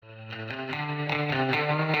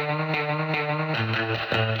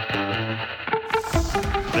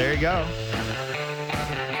go.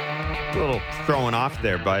 A little thrown off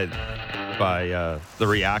there by the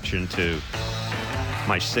reaction to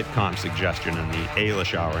my sitcom suggestion in the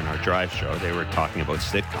Ailish Hour in our drive show. They were talking about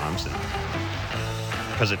sitcoms, and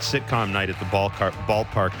because it's sitcom night at the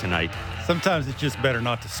ballpark tonight. Sometimes it's just better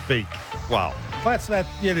not to speak. Wow. That's that.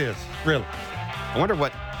 It is, really. I wonder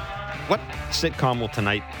what sitcom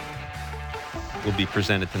will be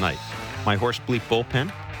presented tonight. My Horse Bleep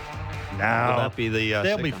Bullpen? No. Will that be the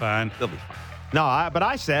They'll sitcom? be fine. They'll be fine. No, but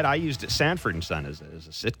I said I used Sanford and Son as a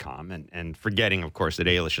sitcom, and forgetting, of course, that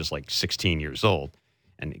Ailish is like 16 years old,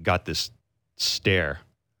 and he got this stare.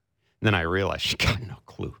 And then I realized she got no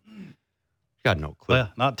clue. Got no clue.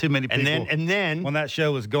 Well, not too many people. And then when that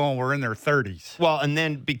show was going, we're in their 30s. Well, and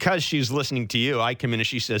then because she's listening to you, I come in and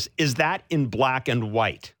she says, "Is that in black and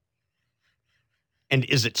white? And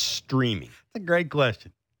is it streaming?" That's a great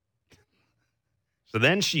question. So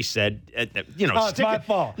then she said, it's my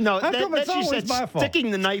fault. No, How come it's she always said, my fault?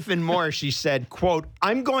 sticking the knife in more, she said, quote,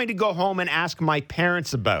 "I'm going to go home and ask my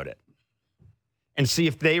parents about it and see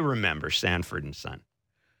if they remember Sanford and Son."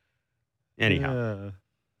 Anyhow,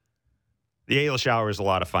 the Ailish Hour is a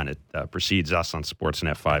lot of fun. It precedes us on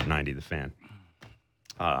Sportsnet 590, The Fan,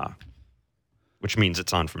 which means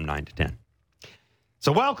it's on from 9 to 10.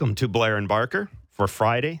 So welcome to Blair and Barker for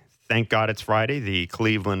Friday. Thank God it's Friday. The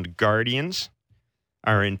Cleveland Guardians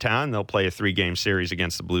are in town. They'll play a 3-game series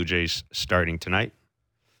against the Blue Jays starting tonight.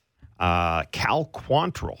 Cal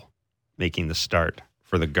Quantrill making the start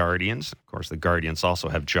for the Guardians. Of course, the Guardians also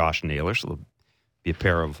have Josh Naylor, so there'll be a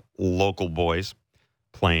pair of local boys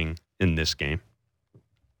playing in this game.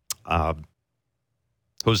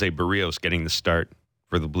 Jose Barrios getting the start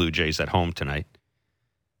for the Blue Jays at home tonight.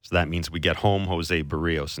 So that means we get home Jose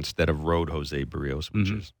Barrios instead of road Jose Barrios,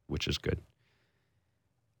 which is good.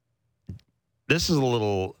 This is a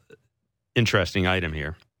little interesting item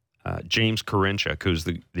here. James Karinchak, who's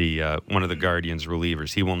the one of the Guardians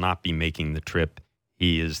relievers, he will not be making the trip.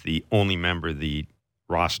 He is the only member of the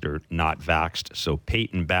roster not vaxxed. So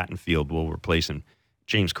Peyton Battenfield will replace him.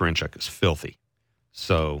 James Karinchak is filthy.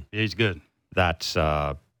 So he's good. That's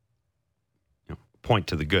point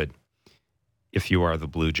to the good if you are the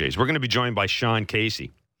Blue Jays. We're going to be joined by Sean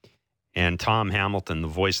Casey and Tom Hamilton, the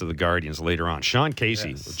voice of the Guardians, later on. Sean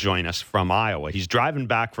Casey will join us from Iowa. He's driving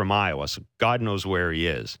back from Iowa, so God knows where he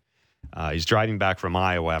is. He's driving back from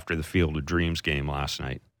Iowa after the Field of Dreams game last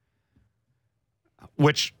night,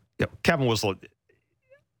 which Kevin was,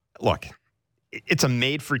 look, it's a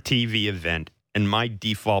made-for-TV event, and my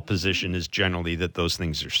default position is generally that those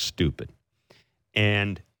things are stupid.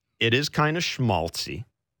 And it is kind of schmaltzy.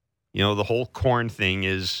 The whole corn thing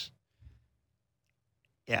is,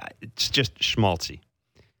 it's just schmaltzy.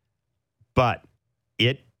 But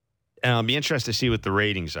I'll be interested to see what the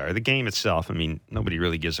ratings are. The game itself, nobody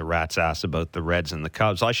really gives a rat's ass about the Reds and the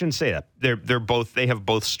Cubs. I shouldn't say that. They have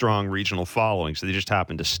both strong regional followings. So they just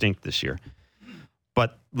happen to stink this year.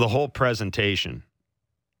 But the whole presentation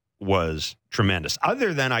was tremendous.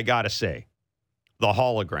 Other than, I got to say, the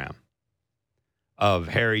hologram of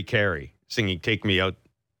Harry Carey singing "Take Me Out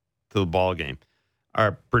to the Ball Game."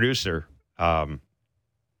 Our producer, Mark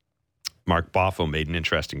Boffo, made an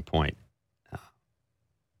interesting point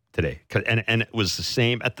today. And it was the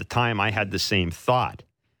same, at the time, I had the same thought.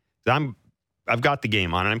 I've got the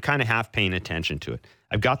game on, and I'm kind of half paying attention to it.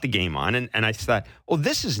 I've got the game on, and I thought,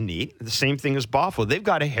 this is neat. The same thing as Boffo. They've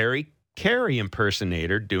got a Harry Carey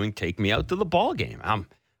impersonator doing "Take Me Out to the Ball Game." I'm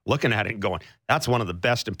looking at it and going, that's one of the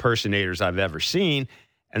best impersonators I've ever seen.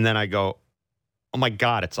 And then I go, oh my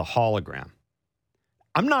God, it's a hologram.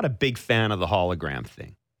 I'm not a big fan of the hologram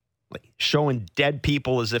thing. Like showing dead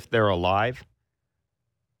people as if they're alive.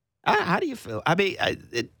 How do you feel?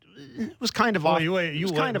 It was kind of off. It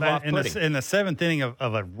was kind of off-putting. In the seventh inning of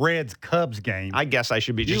a Reds-Cubs game. I guess I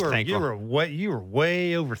should be just thankful. You were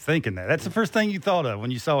way overthinking that. That's the first thing you thought of when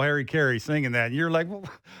you saw Harry Carey singing that. And you're like, well,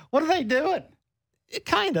 what are they doing?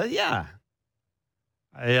 Kind of, yeah.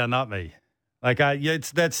 Yeah, not me.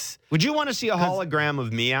 That's. Would you want to see a hologram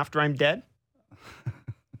of me after I'm dead?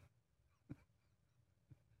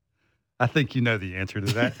 I think you know the answer to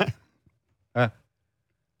that.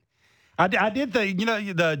 I did think,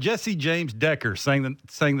 the Jesse James Decker sang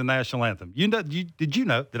the national anthem. Did you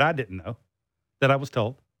know that I didn't know, that I was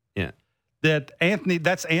told? Yeah. That's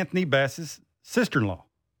Anthony Bass's sister-in-law.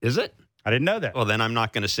 Is it? I didn't know that. Well, then I'm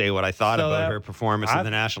not going to say what I thought about her performance of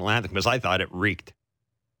the national anthem because I thought it reeked.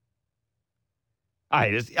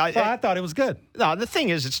 I thought it was good. No, the thing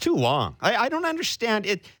is, it's too long. I don't understand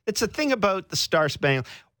it. It's a thing about the Star Spangled.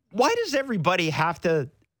 Why does everybody have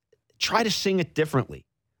to try to sing it differently?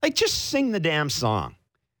 Like, just sing the damn song.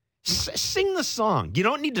 Sing the song. You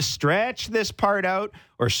don't need to stretch this part out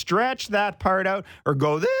or stretch that part out or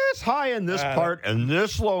go this high in this part and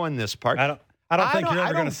this low in this part. I don't think you're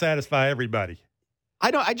ever going to satisfy everybody.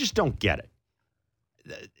 I just don't get it.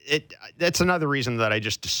 That's another reason that I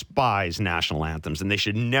just despise national anthems, and they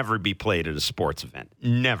should never be played at a sports event.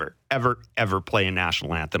 Never, ever, ever play a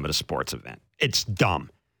national anthem at a sports event. It's dumb.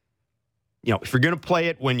 If you're going to play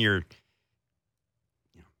it when you're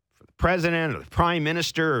president or the prime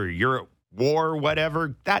minister or you're at war or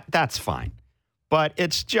whatever, that's fine. But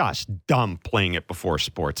it's just dumb playing it before a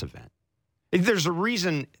sports event. There's a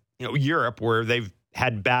reason, Europe, where they've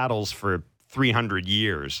had battles for 300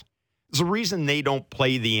 years, there's a reason they don't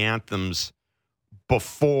play the anthems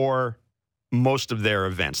before most of their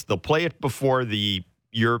events. They'll play it before the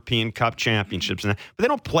European Cup Championships, but they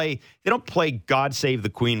don't play "God Save the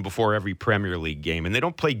Queen" before every Premier League game, and they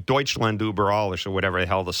don't play "Deutschland über alles" or whatever the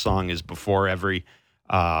hell the song is before every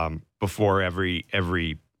Bundesliga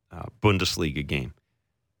game,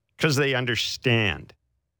 because they understand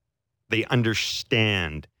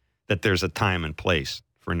that there's a time and place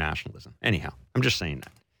for nationalism. Anyhow, I'm just saying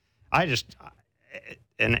that.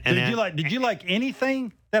 Did you like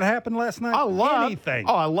anything that happened last night? Anything.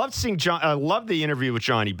 I loved seeing John. I loved the interview with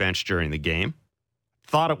Johnny Bench during the game.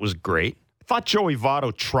 Thought it was great. Thought Joey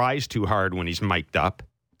Votto tries too hard when he's mic'd up.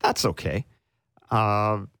 That's okay.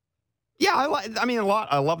 I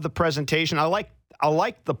love the presentation. I like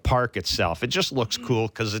the park itself. It just looks cool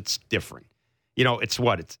because it's different. It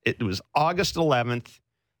was August 11th.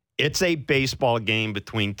 It's a baseball game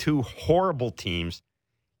between two horrible teams.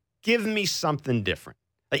 Give me something different.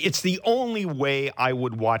 It's the only way I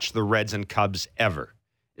would watch the Reds and Cubs ever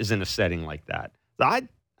is in a setting like that. I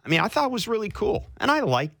thought it was really cool. And I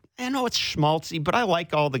know it's schmaltzy, but I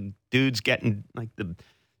like all the dudes getting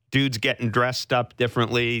dressed up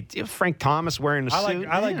differently. Frank Thomas wearing a suit.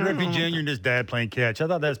 I like Griffey Jr. and his dad playing catch. I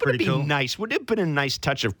thought that was pretty cool. Nice. Would it have been a nice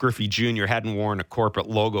touch if Griffey Jr. hadn't worn a corporate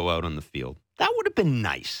logo out on the field? That would have been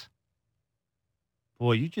nice.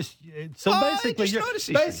 Boy,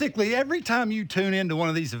 basically every time you tune into one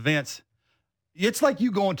of these events, it's like you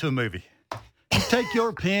going to a movie. You take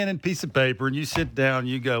your pen and piece of paper and you sit down and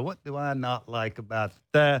you go, what do I not like about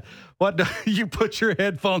that? What do you put your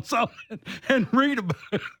headphones on and read about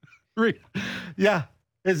it? Yeah.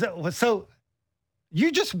 So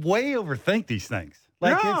you just way overthink these things.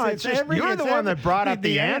 You're the one that brought up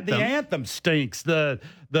the anthem. The anthem stinks. The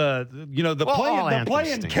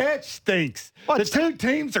play and catch stinks. The two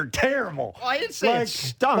teams are terrible. Well, I didn't say it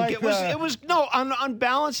stunk. On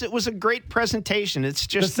balance, it was a great presentation. It's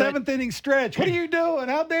just the seventh inning stretch. What are you doing?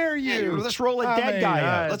 How dare you? Let's roll a dead guy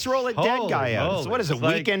out. Let's roll a dead guy out. So what is it?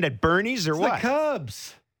 Weekend at Bernie's or what? The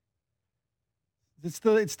Cubs. It's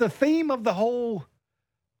the theme of the whole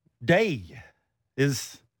day.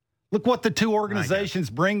 Look what the two organizations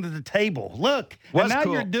bring to the table. Look, and now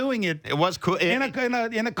you're doing it. It was cool in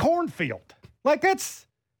a cornfield. That's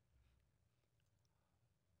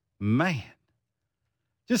man.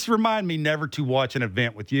 Just remind me never to watch an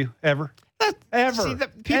event with you ever. Ever. See,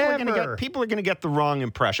 people are going to get the wrong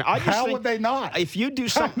impression. How would they not? If you do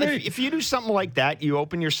something, if you do something like that, you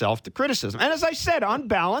open yourself to criticism. And as I said, on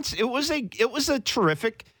balance, it was a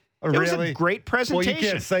terrific. It was a great presentation. Well, you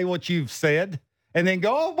can't say what you've said. And then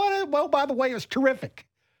go, well, by the way, it was terrific.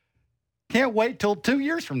 Can't wait till 2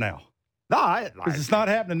 years from now. No, because it's not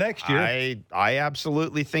happening next year. I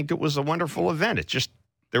absolutely think it was a wonderful event. It's just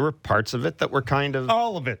there were parts of it that were kind of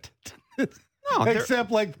all of it. No,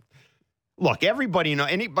 except look, anybody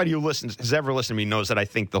who has ever listened to me knows that I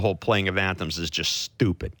think the whole playing of anthems is just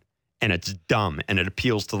stupid and it's dumb and it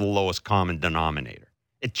appeals to the lowest common denominator.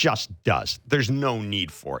 It just does. There's no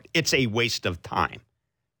need for it. It's a waste of time.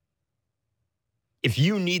 If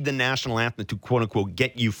you need the national anthem to quote unquote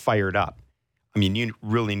get you fired up, you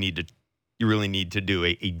really need to do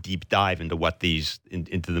a deep dive into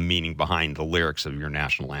into the meaning behind the lyrics of your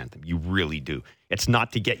national anthem. You really do. It's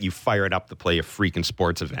not to get you fired up to play a freaking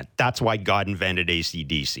sports event. That's why God invented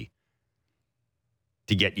AC/DC.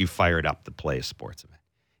 To get you fired up to play a sports event.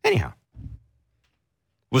 Anyhow,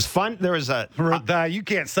 it was fun. There was you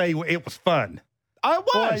can't say it was fun. I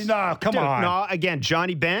was. Boy, no, come on. No, again,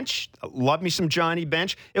 Johnny Bench. Love me some Johnny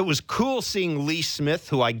Bench. It was cool seeing Lee Smith,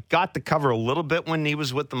 who I got to cover a little bit when he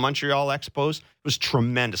was with the Montreal Expos. It was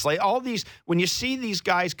tremendous. When you see these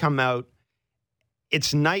guys come out,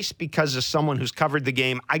 it's nice because as someone who's covered the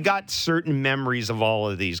game, I got certain memories of all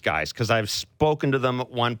of these guys because I've spoken to them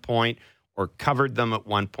at one point or covered them at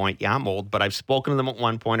one point. Yeah, I'm old, but I've spoken to them at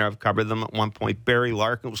one point or I've covered them at one point. Barry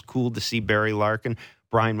Larkin, it was cool to see Barry Larkin.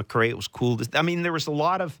 Brian McRae, it was cool. There was a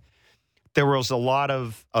lot of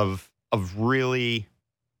really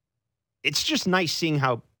it's just nice seeing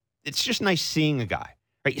a guy,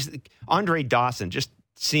 right? Andre Dawson, just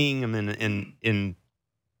seeing him in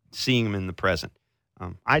seeing him in the present.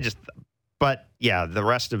 But yeah, the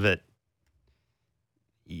rest of it,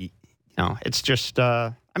 it's just.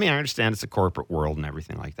 I understand it's a corporate world and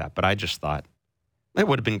everything like that, but I just thought it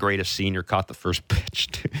would have been great if Senior caught the first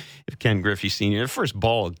pitch. If Ken Griffey Senior, the first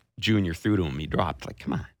ball Junior threw to him, he dropped. Like,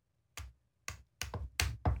 come on.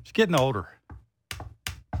 He's getting older.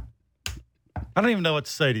 I don't even know what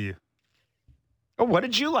to say to you. Oh, what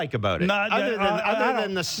did you like about it? Other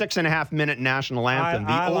than the 6.5-minute national anthem,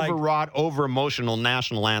 overwrought, over-emotional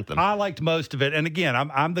national anthem. I liked most of it. And again,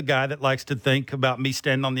 I'm the guy that likes to think about me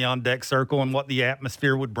standing on the on-deck circle and what the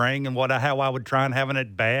atmosphere would bring and how I would try and have an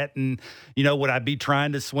at-bat. And, would I be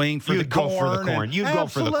trying to swing for the corn? You'd go for the corn. You'd go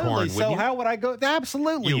for the corn, wouldn't you? So how would I go?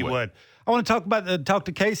 Absolutely you would. I want to talk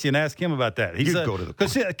to Casey and ask him about that. You'd go to the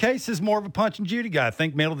corn. Because Casey is more of a punch and Judy guy. I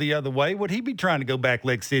think middle the other way. Would he be trying to go back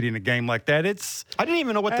Lake City in a game like that? I didn't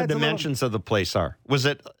even know what the dimensions of the place are. Was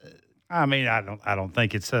it? I don't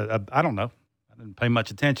think it's I don't know. I didn't pay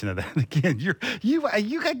much attention to that. Again,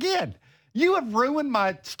 you have ruined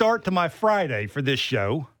my start to my Friday for this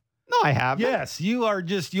show. No, I haven't. Yes, you are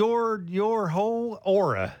just your whole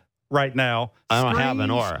aura right now. I don't have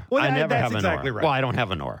an aura. Well, I never have an exactly aura. Right. Well, I don't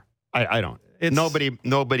have an aura. I don't.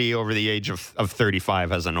 Nobody over the age of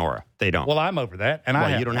 35 has an aura. They don't. Well, I'm over that,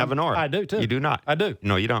 and you don't have an aura. I do too. You do not. I do.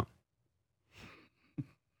 No, you don't.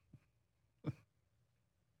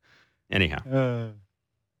 Anyhow,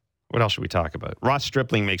 what else should we talk about? Ross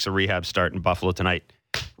Stripling makes a rehab start in Buffalo tonight.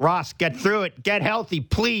 Ross, get through it. Get healthy,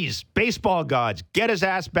 please. Baseball gods, get his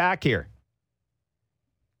ass back here.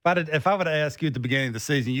 If I were to ask you at the beginning of the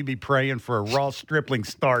season, you'd be praying for a Ross Stripling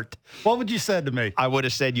start. What would you say to me? I would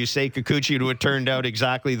have said Yusei Kikuchi would have turned out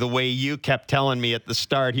exactly the way you kept telling me at the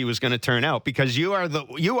start he was going to turn out, because you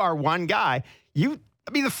are one guy.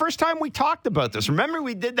 The first time we talked about this, remember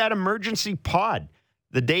we did that emergency pod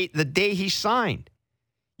the day he signed.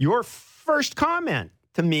 Your first comment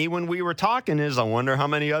to me when we were talking is, I wonder how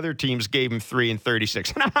many other teams gave him 3 and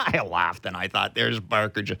 36. And I laughed and I thought, there's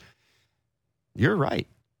Barker. You're right.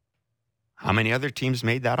 How many other teams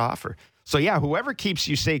made that offer? So, yeah, whoever keeps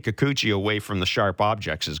Yusei Kikuchi away from the sharp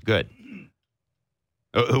objects is good.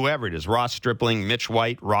 Whoever it is, Ross Stripling, Mitch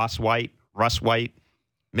White, Ross White, Russ White,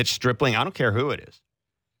 Mitch Stripling, I don't care who it is.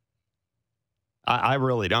 I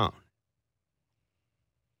really don't.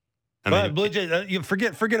 Blue Jays, you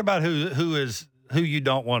forget about who you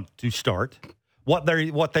don't want to start. What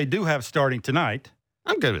they do have starting tonight,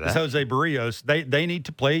 I'm good with that. Is Jose Barrios. They need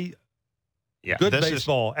to play good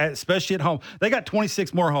baseball, especially at home. They got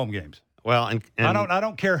 26 more home games. Well, and I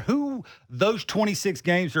don't care who those 26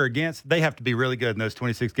 games are against. They have to be really good in those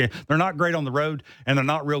 26 games. They're not great on the road, and they're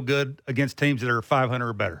not real good against teams that are 500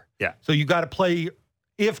 or better. Yeah. So you got to play,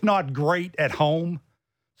 if not great, at home.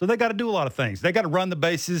 So they got to do a lot of things. They got to run the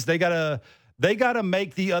bases. They got to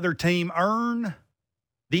make the other team earn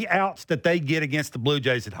the outs that they get against the Blue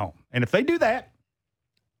Jays at home. And if they do that,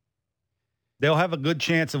 they'll have a good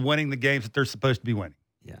chance of winning the games that they're supposed to be winning.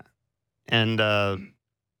 Yeah. And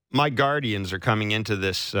my Guardians are coming into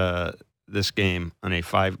this game on a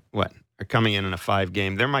 5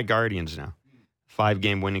 game. They're my Guardians now.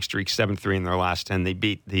 5-game winning streak, 7-3 in their last 10. They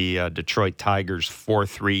beat the Detroit Tigers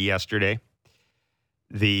 4-3 yesterday.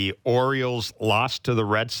 The Orioles lost to the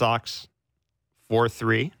Red Sox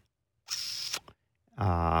 4-3,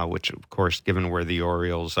 which, of course, given where the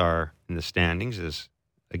Orioles are in the standings, is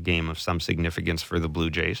a game of some significance for the Blue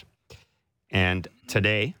Jays. And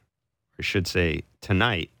today, or I should say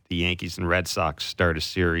tonight, the Yankees and Red Sox start a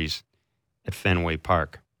series at Fenway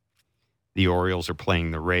Park. The Orioles are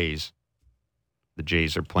playing the Rays. The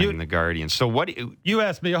Jays are playing the Guardians. So what you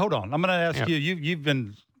asked me? Hold on, I'm going to ask you. You've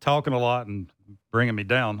been talking a lot and bringing me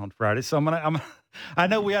down on Friday. So I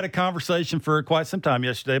know we had a conversation for quite some time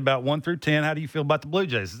yesterday about 1 through 10. How do you feel about the Blue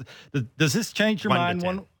Jays? Does this change your mind?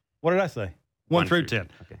 What did I say? 1 through 10.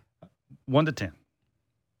 Okay. 1 to 10.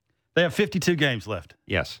 They have 52 games left.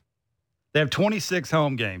 Yes. They have 26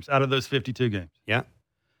 home games out of those 52 games. Yeah.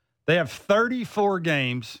 They have 34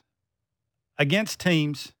 games against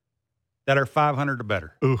teams that are 500 or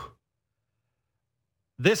better. Ooh.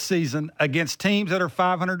 This season, against teams that are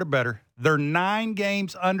 500 or better, they're 9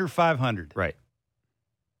 games under 500. Right.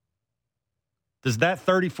 Does that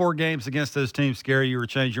 34 games against those teams scare you or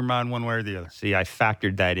change your mind one way or the other? See, I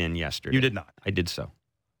factored that in yesterday. You did not. I did so.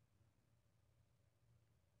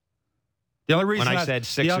 The only reason when I said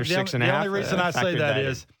 6 or 6.5, the only reason I say that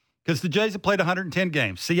is because the Jays have played 110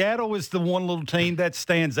 games. Seattle is the one little team that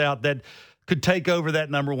stands out that could take over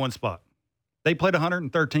that number 1 spot. They played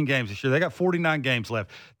 113 games this year. They got 49 games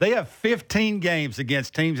left. They have 15 games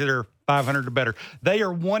against teams that are 500 or better. They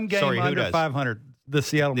are one game under 500. The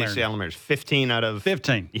Seattle Mariners. The Seattle Mariners. 15 out of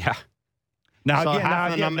 15. Yeah. Now So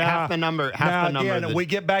again, half the number. we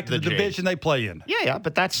get back to the division they play in. Yeah,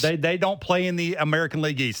 but that's They don't play in the American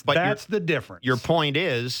League East. But That's the difference. Your point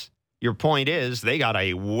is they got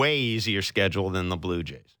a way easier schedule than the Blue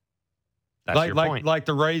Jays. That's your point. Like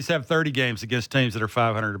the Rays have 30 games against teams that are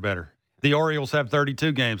 500 or better. The Orioles have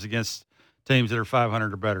 32 games against teams that are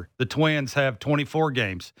 500 or better. The Twins have 24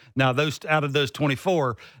 games. Now, out of those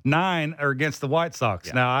 24, 9 are against the White Sox.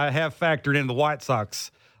 Yeah. Now, I have factored in the White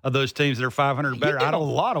Sox of those teams that are 500 or better. You did a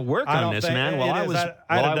lot of work on this, man. While I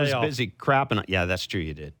was busy crapping on, yeah, that's true,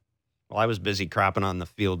 you did. While I was busy crapping on the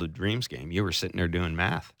Field of Dreams game, you were sitting there doing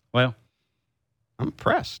math. Well, I'm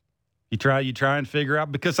impressed. You try and figure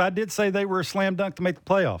out, because I did say they were a slam dunk to make the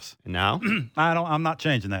playoffs. Now? I'm not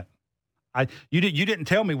changing that. You didn't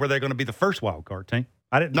tell me where they're going to be the first wild card team.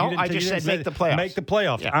 I just said make the playoffs. Make the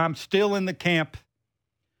playoffs. Yeah. I'm still in the camp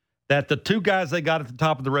that the two guys they got at the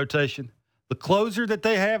top of the rotation, the closer that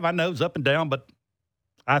they have, I know is up and down, but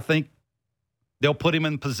I think they'll put him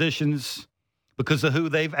in positions because of who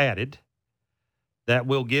they've added that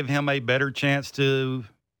will give him a better chance to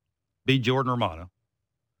be Jordan Romano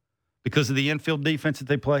because of the infield defense that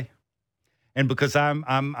they play. And because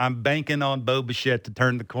I'm banking on Bo Bichette to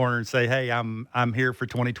turn the corner and say, hey, I'm here for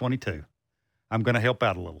 2022. I'm going to help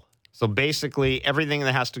out a little. So basically, everything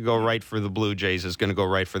that has to go right for the Blue Jays is going to go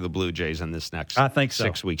right for the Blue Jays in this next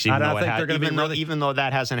 6 weeks. Even though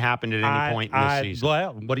that hasn't happened at any point in the season.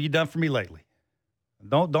 Well, what have you done for me lately?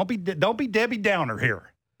 Don't be Debbie Downer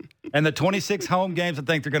here. And the 26 home games, I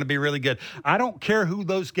think they're going to be really good. I don't care who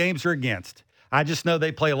those games are against. I just know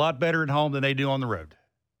they play a lot better at home than they do on the road.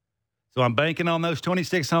 So I'm banking on those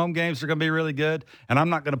 26 home games. They're going to be really good. And I'm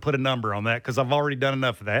not going to put a number on that because I've already done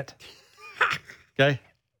enough of that. Okay?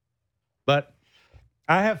 But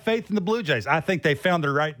I have faith in the Blue Jays. I think they found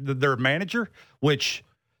their manager, which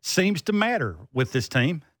seems to matter with this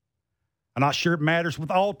team. I'm not sure it matters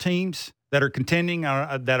with all teams that are contending,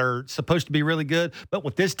 that are supposed to be really good. But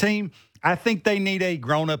with this team, I think they need a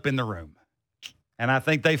grown-up in the room. And I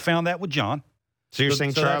think they found that with John. So you're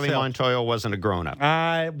saying Charlie Montoyo wasn't a grown-up?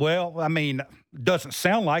 Doesn't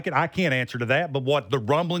sound like it. I can't answer to that. But what the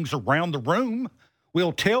rumblings around the room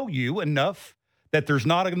will tell you enough that there's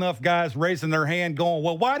not enough guys raising their hand going,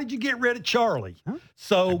 well, why did you get rid of Charlie? Huh?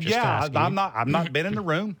 So, I'm not been in the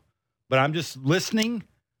room, but I'm just listening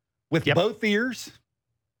with both ears.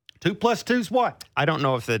 2 + 2 is what? I don't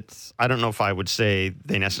know if I would say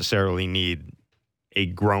they necessarily need a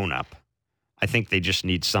grown-up. I think they just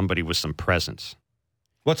need somebody with some presence.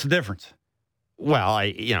 What's the difference? Well,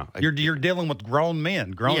 you're dealing with grown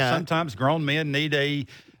men. Sometimes grown men need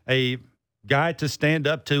a guy to stand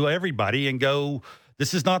up to everybody and go,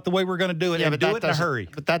 this is not the way we're going to do it, and do it in a hurry.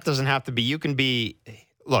 But that doesn't have to be. You can be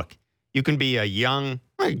a young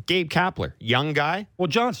Gabe Kapler, young guy. Well,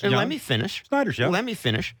 Johnson. Let me finish. Snyder's young. Let me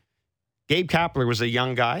finish. Gabe Kapler was a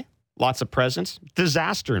young guy, lots of presence,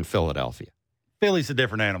 disaster in Philadelphia. Philly's a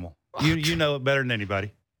different animal. You know it better than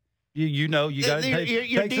anybody. You know you got to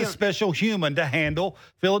take a special human to handle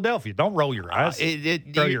Philadelphia. Don't roll your eyes.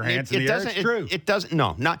 Throw your hands in the air. It's true. It doesn't.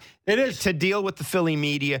 No, not. It is. To deal with the Philly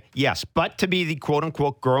media, yes. But to be the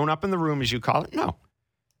quote-unquote grown-up in the room, as you call it, no.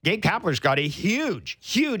 Gabe Kapler's got a huge,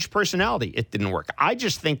 huge personality. It didn't work. I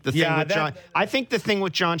just think the thing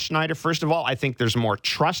with John Schneider, first of all, I think there's more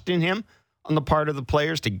trust in him on the part of the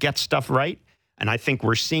players to get stuff right. And I think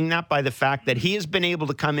we're seeing that by the fact that he has been able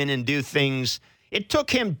to come in and do things. It took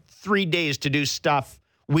him 3 days to do stuff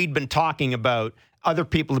we'd been talking about, other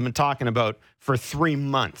people have been talking about for 3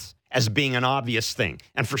 months as being an obvious thing.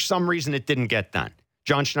 And for some reason, it didn't get done.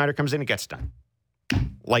 John Schneider comes in and gets done.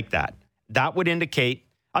 Like that. That would indicate,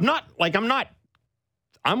 I'm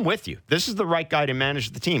with you. This is the right guy to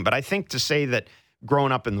manage the team. But I think to say that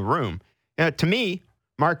grown up in the room, to me,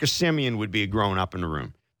 Marcus Semien would be a grown up in the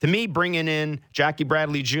room. To me, bringing in Jackie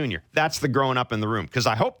Bradley Jr., that's the growing up in the room. Because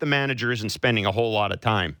I hope the manager isn't spending a whole lot of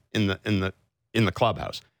time in the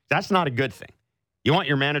clubhouse. That's not a good thing. You want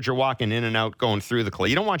your manager walking in and out, going through the club.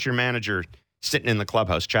 You don't want your manager sitting in the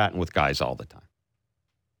clubhouse chatting with guys all the time.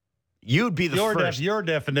 You'd be the first. Your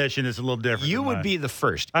definition is a little different. You would be the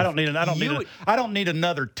first. I don't need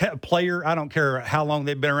another player. I don't care how long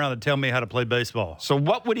they've been around to tell me how to play baseball. So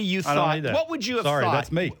what would you thought? What would you have thought? Sorry,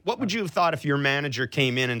 that's me. What would you have thought if your manager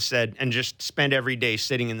came in and said and just spent every day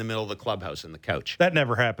sitting in the middle of the clubhouse in the couch? That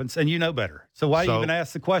never happens, and you know better. So why even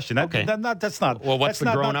ask the question? That's not. Well, what's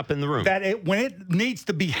the grown up in the room? When it needs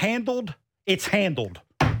to be handled, it's handled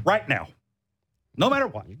right now. No matter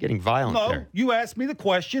what. You're getting violent No, there. you asked me the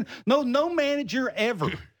question. No manager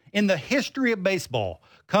ever in the history of baseball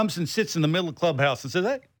comes and sits in the middle of the clubhouse and says,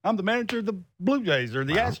 hey, I'm the manager of the Blue Jays or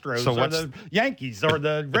the Astros or the Yankees or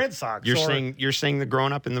the Red Sox. You're saying the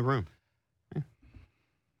grown up in the room. Yeah.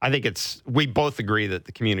 I think we both agree that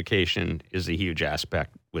the communication is a huge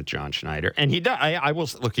aspect with John Schneider. And he does. I will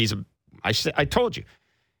look, I told you,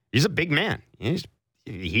 he's a big man.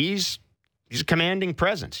 He's a commanding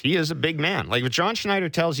presence. He is a big man. Like if John Schneider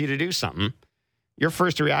tells you to do something, your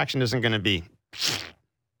first reaction isn't going to be.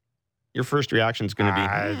 Your first reaction is going to be.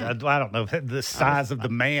 I don't know. The size of the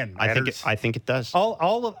man matters. I think it does.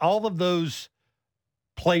 All of those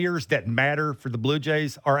players that matter for the Blue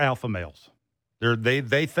Jays are alpha males.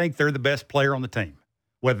 They think they're the best player on the team,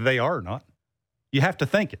 whether they are or not. You have to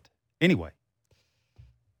think it anyway.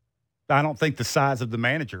 I don't think the size of the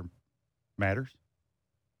manager matters.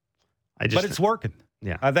 But it's working.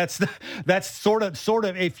 Yeah, that's sort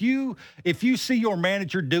of if you see your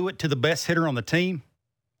manager do it to the best hitter on the team,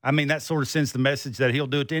 I mean that sort of sends the message that he'll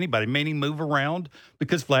do it to anybody. Meaning move around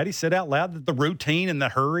because Vladdy said out loud that the routine and the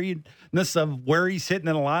hurriedness of where he's hitting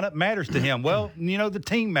in the lineup matters to him. Well, the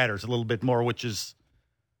team matters a little bit more, which is.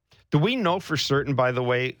 Do we know for certain, by the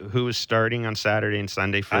way, who is starting on Saturday and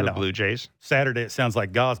Sunday for the Blue Jays? Saturday it sounds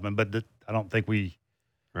like Gausman, but I don't think we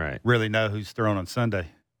really know who's throwing on Sunday.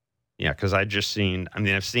 Yeah, because I've seen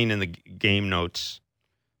in the game notes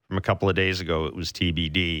from a couple of days ago, it was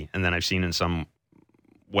TBD. And then I've seen in some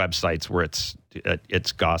websites where it's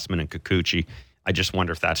Gausman and Kikuchi. I just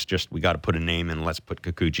wonder if that's just, we got to put a name in. Let's put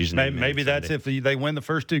Kikuchi's name in. Maybe that's if they win the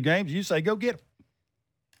first two games, you say, go get them.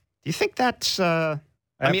 Do you think that's,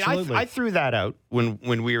 Absolutely. I threw that out when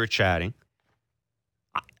we were chatting.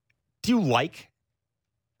 Do you like,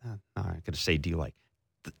 I'm not going to say do you like,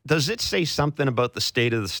 does it say something about the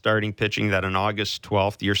state of the starting pitching that on August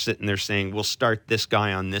 12th, you're sitting there saying, we'll start this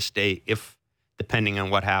guy on this day depending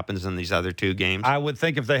on what happens in these other two games? I would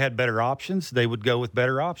think if they had better options, they would go with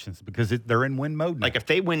better options because they're in win mode now. Like if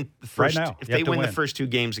they win the first, the first two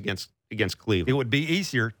games against Cleveland, it would be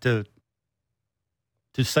easier to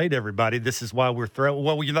say to everybody, this is why we're throwing.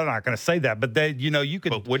 Well, you're not going to say that, but you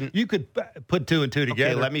could put two and two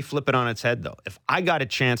together. Okay, let me flip it on its head though. If I got a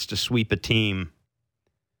chance to sweep a team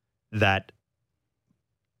that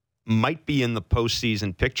might be in the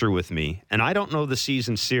postseason picture with me, and I don't know the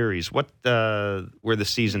season series, where the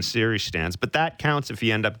season series stands, but that counts if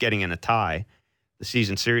you end up getting in a tie. The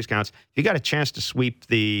season series counts. If you got a chance to sweep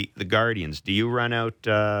the Guardians, do you run out?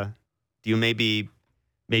 Do you maybe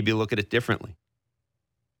look at it differently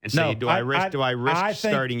and say, do I risk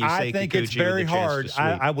starting? You say I think Kikuchi it's very hard.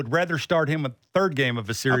 I would rather start him a third game of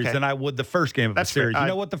a series than I would the first game of a series. You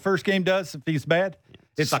know what the first game does if he's bad?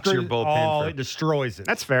 It sucks your bullpen. It destroys it.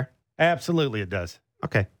 That's fair. Absolutely, it does.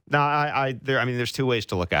 Okay. Now, there's two ways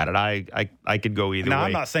to look at it. I could go either way. Now,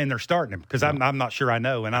 I'm not saying they're starting him because I'm not sure I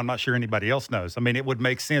know, and I'm not sure anybody else knows. I mean, it would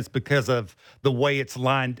make sense because of the way it's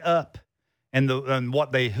lined up and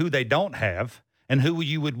who they don't have and who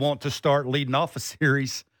you would want to start leading off a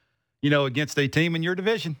series, against a team in your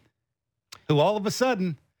division who all of a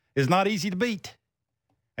sudden is not easy to beat.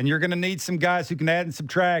 And you're going to need some guys who can add and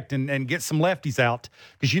subtract and get some lefties out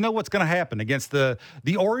because you know what's going to happen against the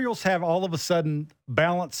Orioles have all of a sudden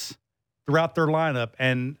balance throughout their lineup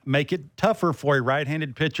and make it tougher for a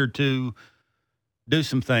right-handed pitcher to do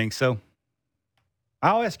some things. So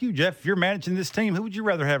I'll ask you, Jeff, if you're managing this team, who would you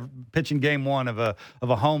rather have pitching game one of a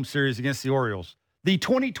home series against the Orioles? The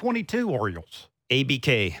 2022 Orioles.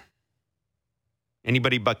 ABK.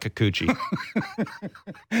 Anybody but Kikuchi.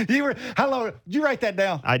 Did you write that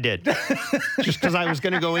down? I did. Just because I was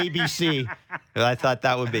going to go ABC. I thought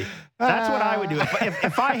that would be. That's what I would do.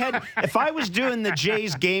 If I was doing the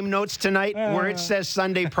Jays game notes tonight where it says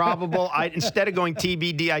Sunday probable, instead of going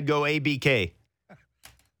TBD, I'd go ABK.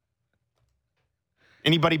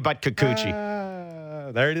 Anybody but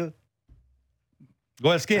Kikuchi. There it is.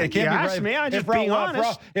 Well, it can't be right. Me, I'm just being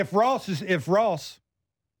honest. If Ross.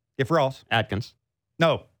 Atkins.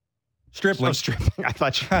 No. Stripling. Oh, Stripling. I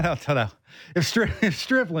thought you. I don't know. If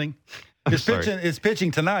Stripling is pitching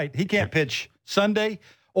tonight, he can't pitch Sunday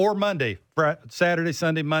or Monday. Saturday,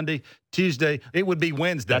 Sunday, Monday, Tuesday. It would be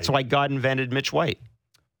Wednesday. That's why God invented Mitch White.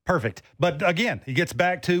 Perfect. But again, he gets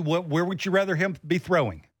back to where would you rather him be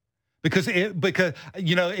throwing? Because if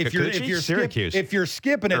you're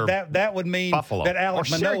skipping it, that would mean Buffalo. That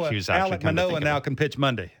Alek Manoah now can pitch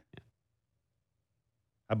Monday.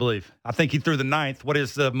 I believe. I think he threw the 9th. What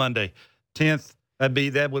is Monday? 10th.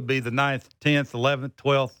 That would be the 9th, 10th, 11th,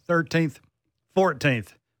 12th, 13th,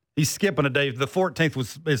 14th. He's skipping a day. The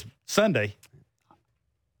 14th is Sunday.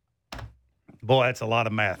 Boy, that's a lot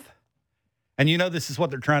of math. And this is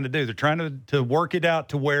what they're trying to do. They're trying to work it out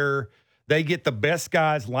to where they get the best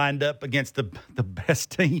guys lined up against the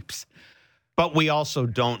best teams. But we also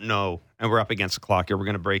don't know, and we're up against the clock here. We're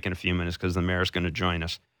going to break in a few minutes because the mayor's going to join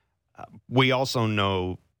us. We also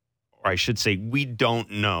know, or I should say, we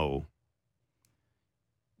don't know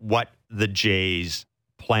what the Jays'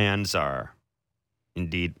 plans are.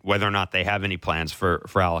 Indeed, whether or not they have any plans for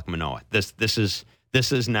Alek Manoah. This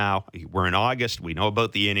is now, we're in August. We know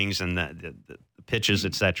about the innings and the pitches,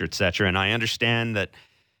 et cetera, and I understand that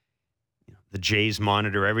the Jays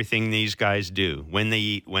monitor everything these guys do. When they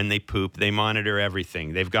eat, when they poop, they monitor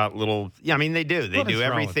everything. They've got little, they do. They do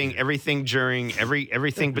everything during,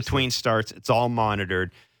 everything between starts. It's all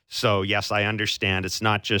monitored. So, yes, I understand. It's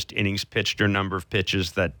not just innings pitched or number of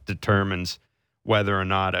pitches that determines whether or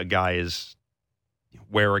not a guy is,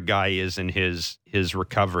 where a guy is in his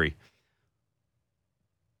recovery.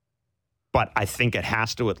 But I think it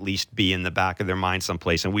has to at least be in the back of their mind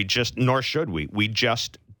someplace. And nor should we. We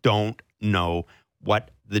just don't know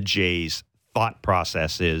what the Jays' thought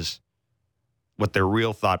process is, what their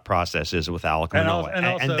real thought process is with Alek Manoah.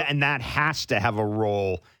 And that has to have a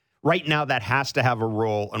role. Right now, that has to have a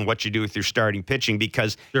role in what you do with your starting pitching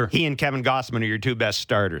because he and Kevin Gausman are your two best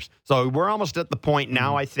starters. So we're almost at the point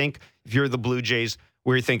now, I think, if you're the Blue Jays,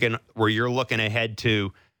 where you're looking ahead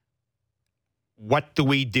to what do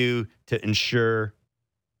we do to ensure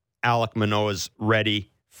Alek Manoah's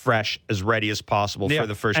as ready as possible for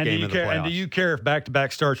the first game of the playoffs. And do you care if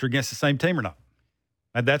back-to-back starts are against the same team or not?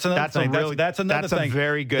 And that's another thing. That's another thing.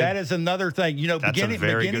 Very good. That is another thing.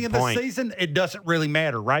 Beginning of the season, it doesn't really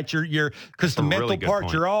matter, right? You're because the mental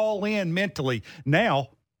part, you're all in mentally. Now,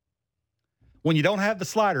 when you don't have the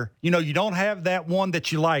slider, you don't have that one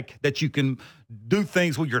that you like, that you can do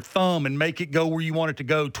things with your thumb and make it go where you want it to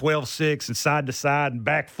go, 12-6 and side to side and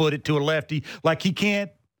back foot it to a lefty. Like he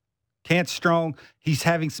can't strong. He's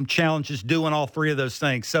having some challenges doing all three of those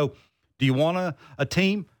things. So do you want a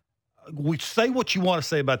team? We say what you want to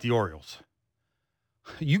say about the Orioles.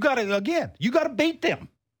 You got to beat them.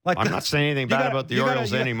 I'm not saying anything bad about the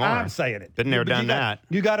Orioles anymore. I'm saying it. Been there, done that.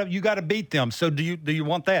 You got to beat them. So do you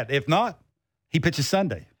want that? If not, he pitches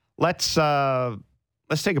Sunday. Let's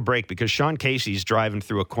take a break because Sean Casey's driving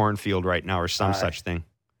through a cornfield right now or some such thing.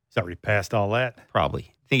 He's already passed all that.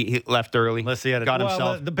 Probably. He left early. Unless he had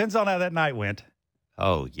himself. Depends on how that night went.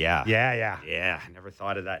 Oh, yeah. Yeah. I never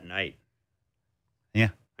thought of that night. Yeah.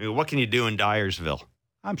 I mean, what can you do in Dyersville?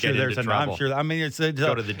 I'm sure there's I'm sure. I mean,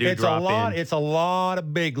 go to the dude drop in. It's a lot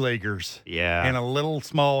of big leaguers. Yeah. In a little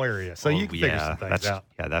small area. So you can figure some things out.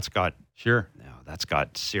 Yeah, that's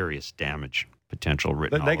got serious damage potential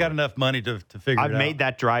written. They got enough money to figure it out. I've made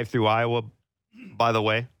that drive through Iowa, by the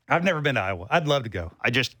way. I've never been to Iowa. I'd love to go. I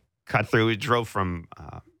just cut through. We drove from,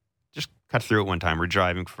 cut through it one time. We're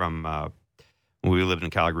driving from, when we lived in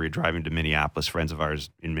Calgary, driving to Minneapolis, friends of ours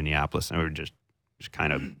in Minneapolis, and we were just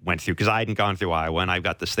kind of went through, because I hadn't gone through Iowa, and I've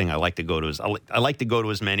got this thing I like to go to. I like to go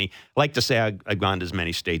to as many, I like to say I've gone to as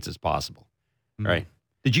many states as possible, right?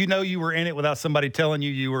 Did you know you were in it without somebody telling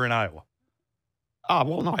you were in Iowa? Oh,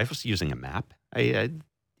 well, no, I was using a map.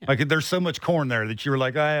 Like there's so much corn there that you were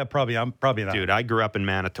like, I'm probably not. Dude, I grew up in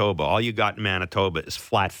Manitoba. All you got in Manitoba is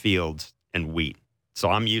flat fields and wheat. So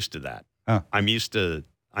I'm used to that. Huh. I'm used to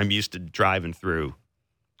driving through.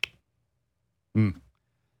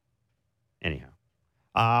 Anyhow.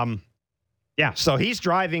 Yeah, so he's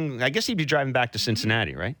driving. I guess he'd be driving back to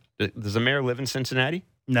Cincinnati, right? Does the mayor live in Cincinnati?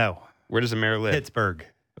 No. Where does the mayor live? Pittsburgh.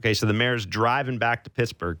 Okay, so the mayor's driving back to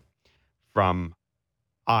Pittsburgh from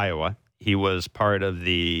Iowa. He was part of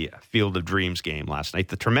the Field of Dreams game last night,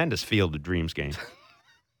 the tremendous Field of Dreams game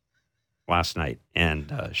last night.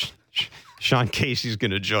 And Sean Casey's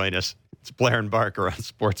going to join us. It's Blair and Barker on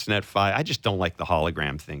Sportsnet 5. I just don't like the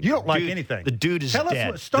hologram thing. You don't like anything. The dude is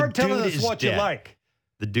dead. Start telling us what you like.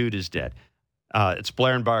 The dude is dead. It's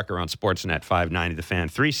Blair and Barker on Sportsnet 590 The Fan,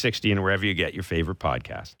 360, and wherever you get your favorite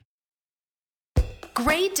podcast.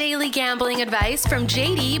 Great daily gambling advice from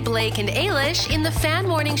JD, Blake, and Ailish in the Fan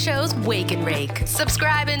Morning Show's Wake and Rake.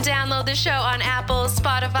 Subscribe and download the show on Apple,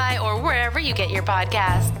 Spotify, or wherever you get your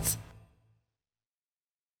podcasts.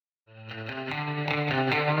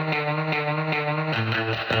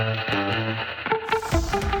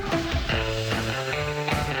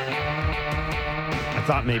 I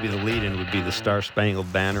thought maybe the lead-in would be the Star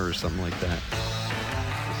Spangled Banner or something like that.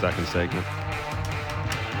 The second segment.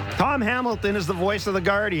 Tom Hamilton is the voice of the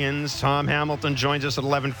Guardians. Tom Hamilton joins us at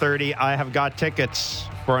 11:30. I have got tickets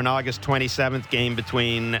for an August 27th game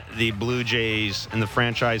between the Blue Jays and the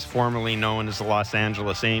franchise formerly known as the Los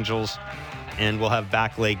Angeles Angels. And we'll have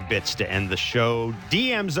back leg bits to end the show.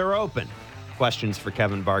 DMs are open. questions for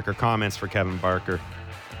Kevin Barker, comments for Kevin Barker,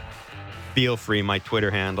 feel free. My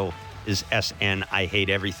Twitter handle is SN I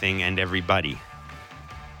hate everything and everybody.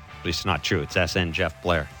 At least it's not true. It's SN Jeff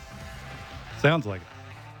Blair. Sounds like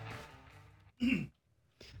it.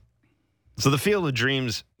 So the Field of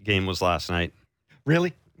Dreams game was last night.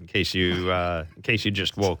 Really? In case you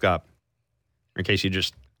just woke up, or in case you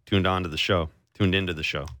just tuned into the show.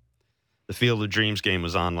 The Field of Dreams game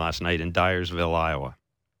was on last night in Dyersville, Iowa.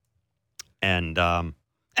 And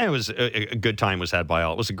it was a good time was had by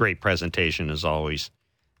all. It was a great presentation, as always.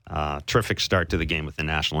 Terrific start to the game with the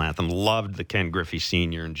national anthem. Loved the Ken Griffey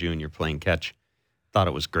Sr. and Jr. playing catch. Thought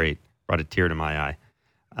it was great. Brought a tear to my eye.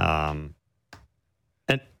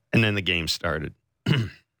 And then the game started. And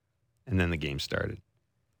the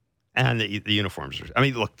uniforms. I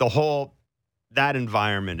mean, look, that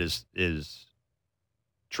environment is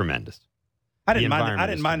tremendous. I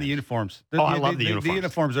didn't mind the uniforms. I love the uniforms. The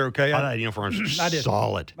uniforms are okay. The uniforms are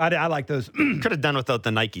solid. I like those. Could have done without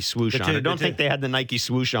the Nike swoosh on it. I don't think they had the Nike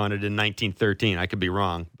swoosh on it in 1913. I could be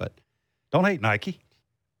wrong, but don't hate Nike.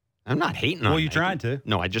 I'm not hating on Well, you're Nike. trying to.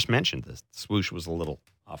 No, I just mentioned this. The swoosh was a little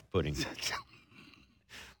off-putting.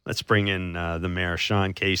 Let's bring in the mayor,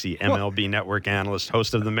 Sean Casey, MLB Network analyst,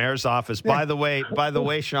 host of the Mayor's Office. By the way,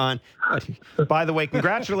 Sean,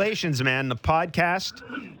 congratulations, man. The podcast,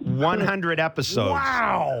 100 episodes.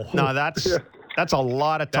 Wow. No, that's a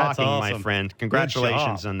lot of talking, awesome. my friend.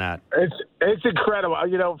 Congratulations on that. It's incredible.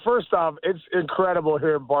 You know, first off, it's incredible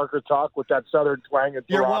hearing Barker talk with that Southern twang in Toronto.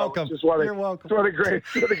 You're welcome. You're welcome. It's one of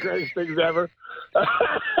the greatest things ever.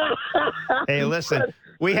 Hey, listen,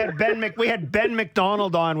 we had Ben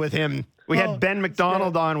McDonald on with him. We had Ben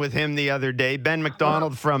McDonald on with him the other day. Ben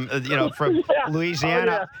McDonald from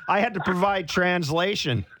Louisiana. Yeah. I had to provide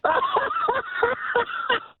translation.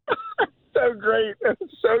 So great.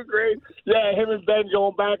 Yeah, him and Ben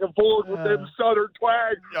going back and forth with them Southern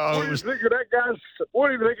twang. What do you think of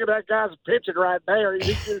that guy's pitching right there?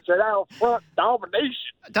 He thinks that out front domination.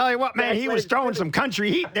 I tell you what, man, he was throwing some country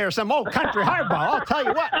heat there, some old country hardball. I'll tell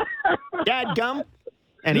you what. Dadgum.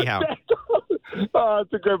 Anyhow.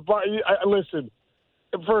 It's a good part. Listen,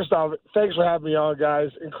 first off, thanks for having me on, guys.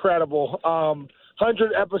 Incredible.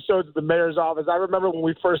 100 episodes of the Mayor's Office. I remember when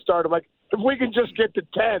we first started, I'm like, if we can just get to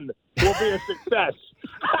 10, we'll be a success.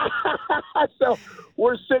 So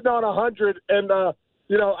we're sitting on 100, and, I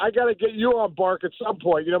got to get you on, Bark, at some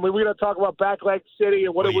point. We're going to talk about Backleg City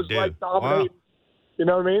and what it was like dominating. Wow. You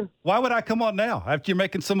know what I mean? Why would I come on now after you're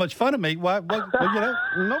making so much fun of me?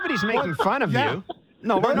 Nobody's making fun of you.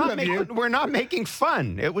 No, we're not making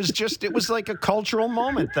fun. It was like a cultural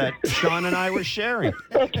moment that Sean and I were sharing.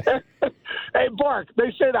 Hey, Bark,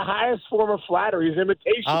 they say the highest form of flattery is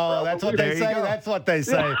imitation. Oh, bro. that's what they say. That's what they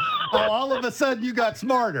say. Oh, all of a sudden you got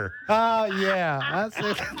smarter. Oh, yeah. That's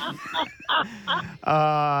it.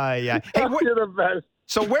 Yeah. Hey, You're the best.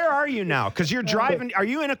 So where are you now? Because you're driving. Are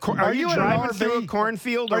you driving through a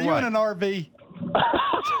cornfield? Are you in an RV?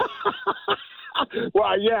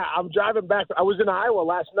 Well, yeah, I'm driving back. I was in Iowa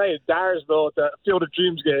last night at Dyersville at the Field of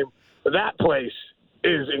Dreams game. That place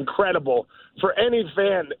is incredible. For any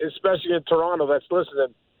fan, especially in Toronto that's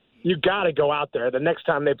listening, you got to go out there the next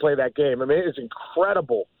time they play that game. I mean, it's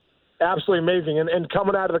incredible. Absolutely amazing. And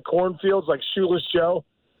coming out of the cornfields like Shoeless Joe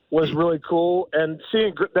was really cool. And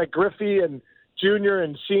seeing that Griffey and Jr.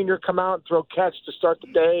 and Senior come out and throw catch to start the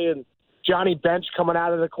day, and Johnny Bench coming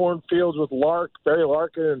out of the cornfields with Barry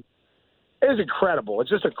Larkin. It was incredible. It's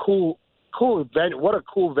just a cool venue. What a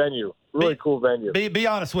cool venue. Really cool venue. Be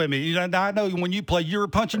honest with me. I know when you play, you were a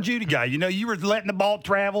punch and Judy guy. You were letting the ball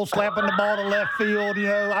travel, slapping the ball to left field.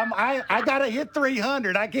 I got to hit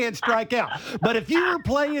 300. I can't strike out. But if you were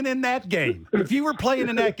playing in that game,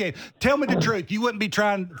 tell me the truth. You wouldn't be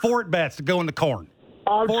trying 4 at-bats to go in the corn.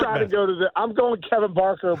 I'm going Kevin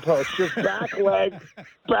Barker approach. Just back leg,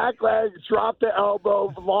 drop the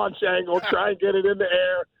elbow, launch angle, try and get it in the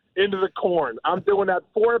air, into the corn. I'm doing that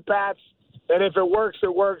 4 at-bats, and if it works,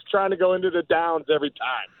 it works, trying to go into the downs every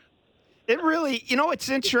time. It really, it's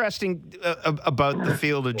interesting about the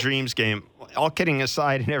Field of Dreams game, all kidding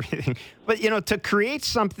aside and everything, but, to create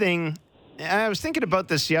something, I was thinking about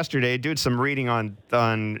this yesterday, doing some reading on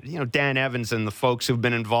Dan Evans and the folks who've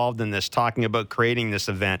been involved in this, talking about creating this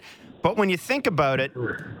event. But when you think about it,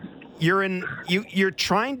 you're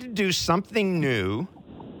trying to do something new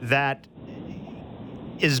that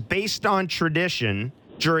is based on tradition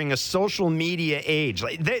during a social media age.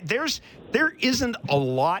 Like there isn't a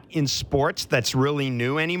lot in sports that's really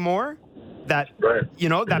new anymore that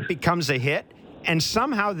that becomes a hit, and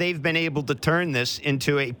somehow they've been able to turn this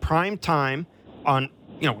into a prime time on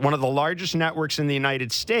one of the largest networks in the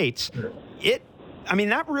United States. I mean,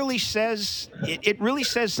 that really says it really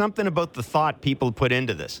says something about the thought people put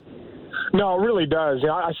into this. No, it really does.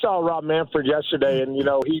 I saw Rob Manfred yesterday, and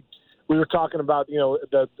we were talking about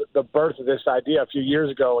the birth of this idea a few years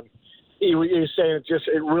ago, and he was saying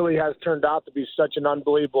it really has turned out to be such an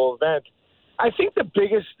unbelievable event. I think the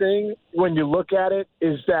biggest thing when you look at it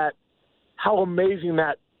is that how amazing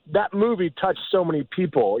that movie touched so many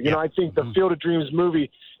people. I think the Field of Dreams movie,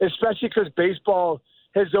 especially because baseball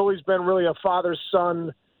has always been really a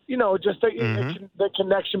father-son, just the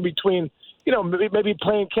connection between, maybe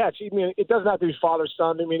playing catch. I mean, it doesn't have to be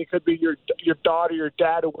father-son. I mean, it could be your daughter, your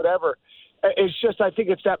dad, or whatever. It's just, I think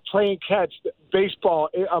it's that playing catch, baseball,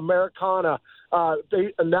 Americana,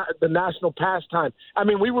 the national pastime. I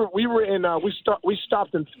mean, we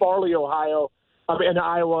stopped in Farley, Ohio,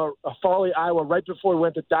 Farley, Iowa, right before we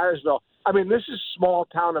went to Dyersville. I mean, this is small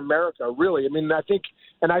town America, really. I mean, I think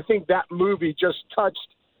that movie just touched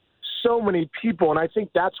so many people, and I think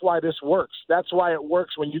that's why this works. That's why it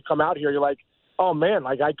works when you come out here. You're like, oh man,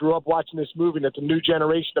 like I grew up watching this movie, and it's a new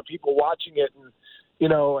generation of people watching it, and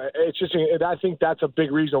it's just. I think that's a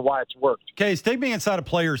big reason why it's worked. Case, take me inside a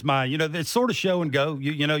player's mind. It's sort of show and go.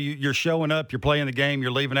 You're showing up, you're playing the game,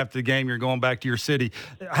 you're leaving after the game, you're going back to your city.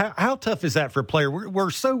 How tough is that for a player? We're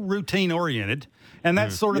so routine oriented, and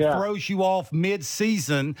that sort of throws you off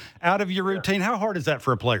mid-season out of your routine. How hard is that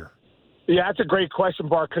for a player? Yeah, that's a great question,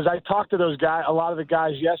 Bart, because I talked to those guys, a lot of the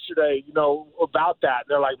guys yesterday, about that.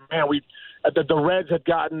 They're like, man, the Reds had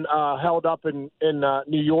gotten held up in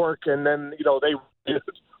New York, and then, they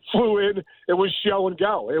flew in. It was show and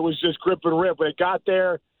go. It was just grip and rip. When it got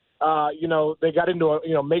there, they got into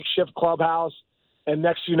a makeshift clubhouse, and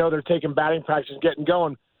next they're taking batting practice and getting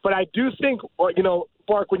going. But I do think,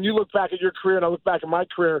 Bark, when you look back at your career and I look back at my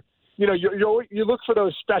career, you look for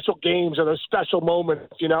those special games or those special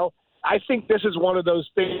moments, I think this is one of those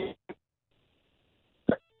things.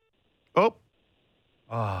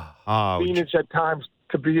 Convenience at times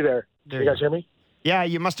to be there. You guys hear me? Yeah,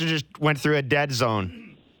 you must have just went through a dead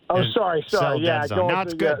zone. Oh, sorry. Yeah, no,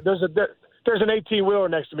 it's good. There's an 18-wheeler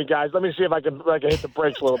next to me, guys. Let me see if I can hit the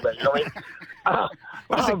brakes a little bit. You know what I mean?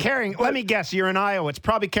 What's it carrying? Let me guess. You're in Iowa. It's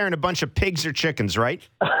probably carrying a bunch of pigs or chickens, right?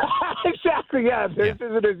 Exactly. Yeah. This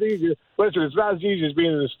isn't as easy. Listen, it's not as easy as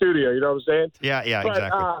being in the studio. You know what I'm saying? Yeah.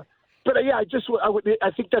 Exactly. But yeah,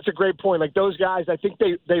 I think that's a great point. Like those guys, I think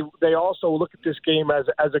they also look at this game as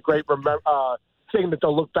a great thing that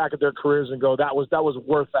they'll look back at their careers and go, that was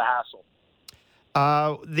worth the hassle.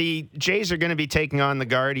 The Jays are going to be taking on the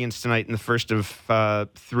Guardians tonight in the first of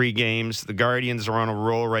 3 games. The Guardians are on a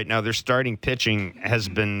roll right now. Their starting pitching has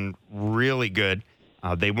been really good.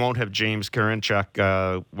 They won't have James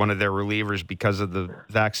Karinchak, one of their relievers, because of the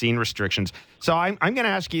vaccine restrictions. So I'm going to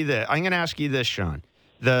ask you this. I'm going to ask you this, Sean.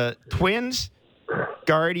 The Twins,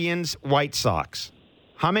 Guardians, White Sox.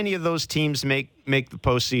 How many of those teams make the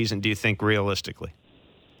postseason, do you think, realistically?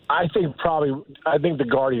 I think the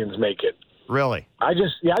Guardians make it. Really? I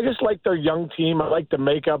just like their young team. I like the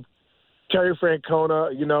makeup. Terry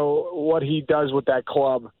Francona, what he does with that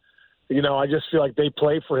club. I just feel like they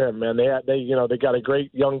play for him, man. They got a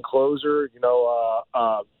great young closer.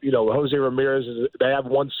 Jose Ramirez. They have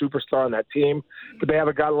one superstar on that team, but they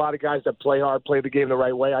haven't got a lot of guys that play hard, play the game the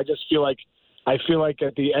right way. I feel like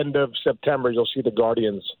at the end of September you'll see the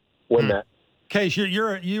Guardians win that. Case,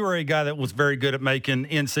 you were a guy that was very good at making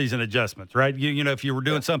in-season adjustments, right? If you were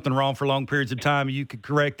doing something wrong for long periods of time, you could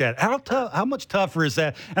correct that. How much tougher is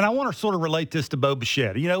that? And I want to sort of relate this to Bo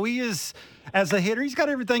Bichette. He is, as a hitter, he's got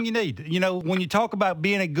everything you need. When you talk about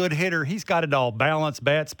being a good hitter, he's got it all: balance,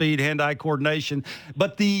 bat speed, hand-eye coordination.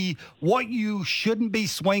 But what you shouldn't be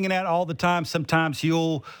swinging at all the time, sometimes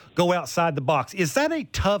you'll go outside the box. Is that a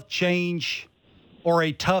tough change or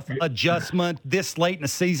a tough adjustment this late in the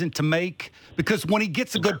season to make? Because when he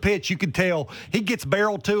gets a good pitch, you can tell he gets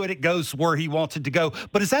barreled to it, it goes where he wants it to go.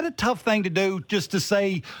 But is that a tough thing to do, just to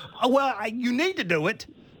say, you need to do it,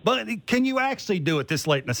 but can you actually do it this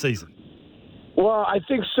late in the season? Well, I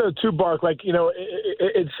think so too, Bark.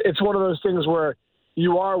 It's one of those things where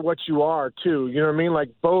you are what you are too. You know what I mean? Like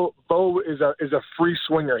Bo is a free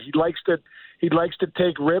swinger. He likes to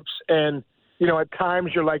take rips, and at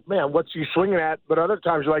times you're like, man, what's he swinging at? But other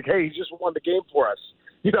times you're like, hey, he just won the game for us.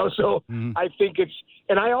 So I think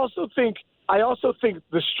and I also think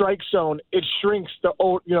the strike zone, it shrinks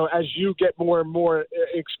as you get more and more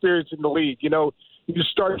experience in the league. You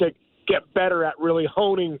start to get better at really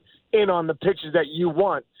honing in on the pitches that you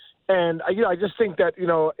want. And I just think that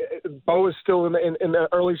Bo is still in the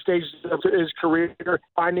early stages of his career,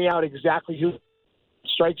 finding out exactly who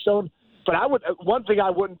strike zone. But one thing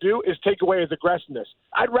I wouldn't do is take away his aggressiveness.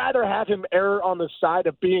 I'd rather have him err on the side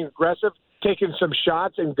of being aggressive taking some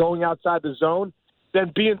shots and going outside the zone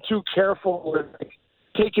than being too careful with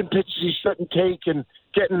taking pitches he shouldn't take and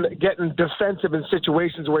getting defensive in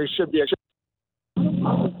situations where he should be.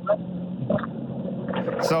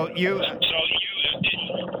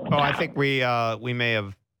 I think we may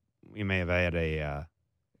have had a.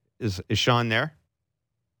 Is Sean there?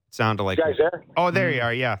 It sounded like. You guys there? Oh, there you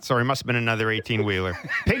are. Yeah. Sorry, must have been another 18-wheeler.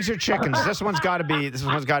 Pigs or chickens? This one's got to be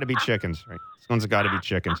chickens. Right? This one's got to be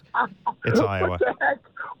chickens. It's Iowa.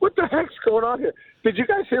 What the heck's going on here? Did you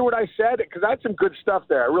guys hear what I said? Because I had some good stuff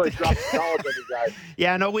there. I really dropped knowledge on you guys.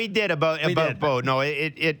 Yeah, no, we did about Bo. No,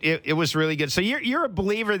 it was really good. So you're a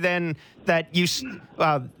believer then that you.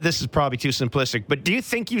 This is probably too simplistic, but do you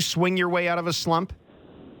think you swing your way out of a slump?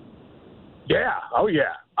 Yeah. Oh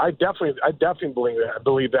yeah. I definitely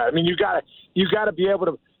believe that. I mean, you gotta be able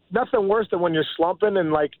to. Nothing worse than when you're slumping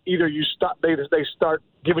and like either you stop, they start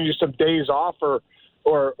giving you some days off or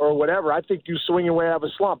whatever. I think you swing your way out of a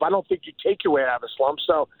slump. I don't think you take your way out of a slump.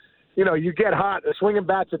 So, you get hot. A swinging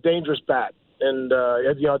bat's a dangerous bat. And,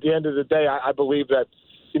 at the end of the day, I believe that,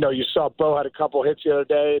 you saw Bo had a couple hits the other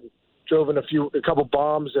day and drove in a couple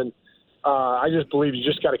bombs. And I just believe you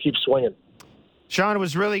just got to keep swinging. Sean, it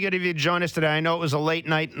was really good of you to join us today. I know it was a late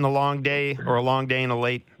night and a long day, or a long day and a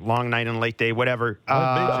long night and a late day, whatever.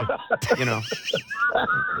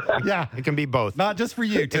 Yeah, it can be both. Not just for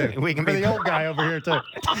you, too. We can for be the old guy over here, too.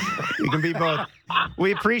 We can be both.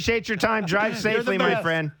 We appreciate your time. Drive safely, my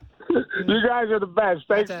friend. You guys are the best.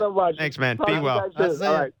 Thanks so much. Thanks, man. Be well.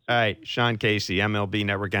 All right. Sean Casey, MLB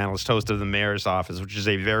Network analyst, host of the Mayor's Office, which is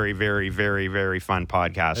a very, very, very, very fun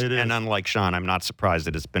podcast. It is. And unlike Sean, I'm not surprised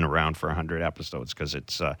that it's been around for 100 episodes because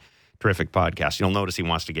it's a terrific podcast. You'll notice he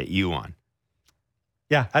wants to get you on.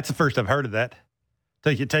 Yeah, that's the first I've heard of that.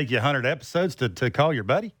 Take you 100 episodes to call your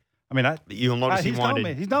buddy. I mean, you'll notice he's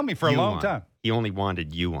known me for a long time. He only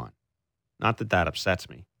wanted you on. Not that upsets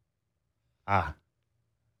me.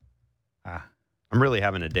 I'm really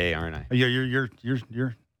having a day, aren't I? You're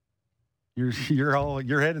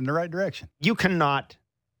heading in the right direction. You cannot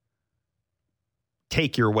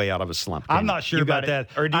take your way out of a slump. I'm not sure about that.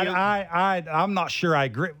 Or do you? I'm not sure I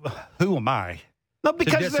agree. Who am I? No,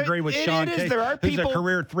 because to disagree with Sean Case, who's a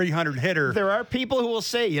career 300 hitter. There are people who will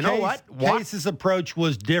say, you know what? Case's approach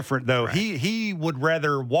was different, though. Right. He would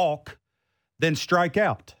rather walk than strike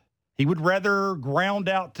out. He would rather ground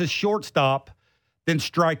out to shortstop than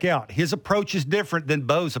strike out. His approach is different than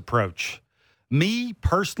Bo's approach. Me,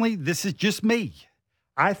 personally, this is just me.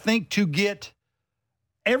 I think to get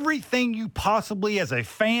everything you possibly, as a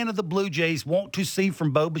fan of the Blue Jays, want to see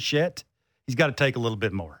from Bo Bichette, he's got to take a little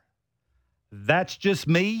bit more. That's just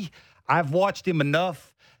me. I've watched him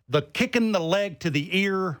enough. The kicking the leg to the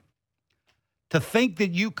ear, to think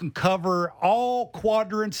that you can cover all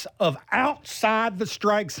quadrants of outside the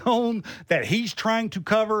strike zone that he's trying to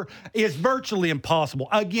cover is virtually impossible.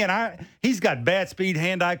 Again, he's got bat speed,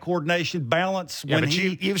 hand-eye coordination, balance. Yeah, but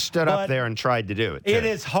you've stood up there and tried to do it. It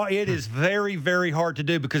is hard. It is very, very hard to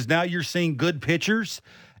do because now you're seeing good pitchers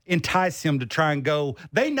entice him to try and go.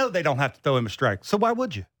 They know they don't have to throw him a strike, so why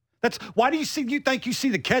would you? That's why do you think you see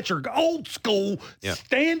the catcher old school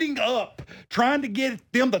standing up trying to get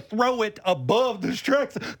them to throw it above the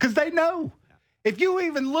strike because they know. If you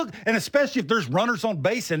even look, and especially if there's runners on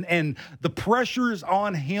base and the pressure is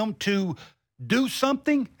on him to do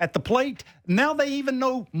something at the plate, now they even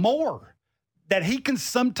know more that he can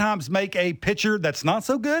sometimes make a pitcher that's not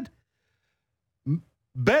so good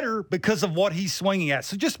better because of what he's swinging at.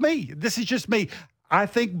 So just me. This is just me. I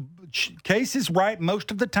think Case is right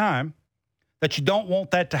most of the time that you don't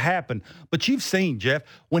want that to happen. But you've seen, Jeff,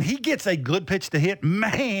 when he gets a good pitch to hit,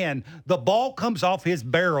 man, the ball comes off his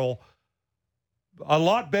barrel a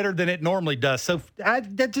lot better than it normally does. So that's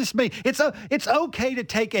just me. It's okay to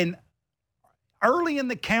take an early in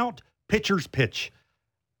the count pitcher's pitch.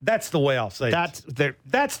 That's the way I'll say it.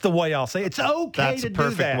 That's the way I'll say it. It's okay to do that. That's a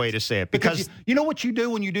perfect way to say it. Because you know what you do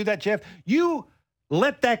when you do that, Jeff? You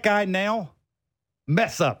let that guy now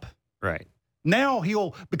mess up. Right. Now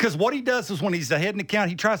because what he does is when he's ahead in the count,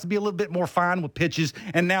 he tries to be a little bit more fine with pitches,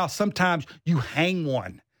 and now sometimes you hang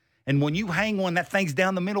one. And when you hang one, that thing's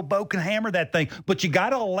down the middle. Bo can hammer that thing, but you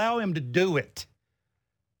got to allow him to do it.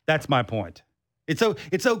 That's my point. It's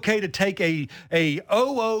okay to take a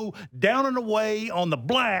 0-0 down and away on the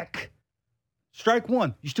black, strike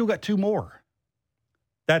one. You still got two more.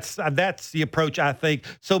 That's the approach, I think.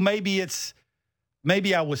 So maybe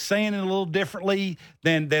I was saying it a little differently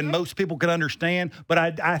than most people can understand, but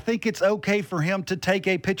I think it's okay for him to take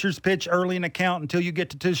a pitcher's pitch early in the count until you get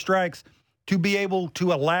to two strikes to be able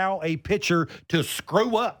to allow a pitcher to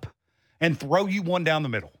screw up and throw you one down the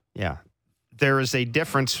middle. Yeah. There is a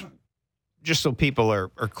difference just so people are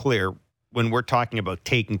clear, when we're talking about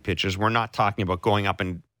taking pitches, we're not talking about going up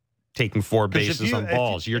and taking 4 bases on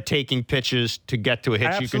balls. You're taking pitches to get to a hit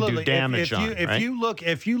absolutely. you can do damage on. If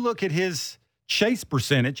you look at his chase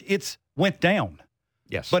percentage, it's went down.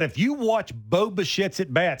 Yes. But if you watch Bo Bichette's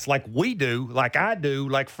at bats like we do, like I do,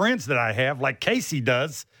 like friends that I have, like Casey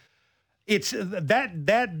does, it's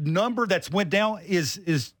that number that's went down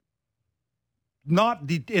is not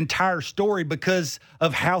the entire story because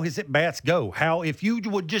of how his at-bats go. How if you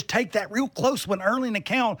would just take that real close one early in the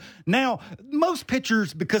count. Now, most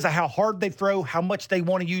pitchers, because of how hard they throw, how much they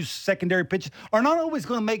want to use secondary pitches, are not always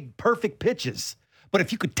going to make perfect pitches. But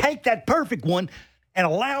if you could take that perfect one and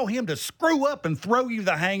allow him to screw up and throw you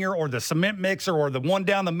the hanger or the cement mixer or the one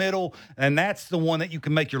down the middle, and that's the one that you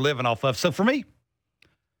can make your living off of. So for me,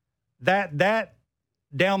 that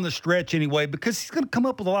down the stretch anyway, because he's going to come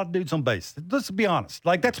up with a lot of dudes on base. Let's be honest.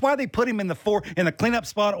 Like, that's why they put him in the cleanup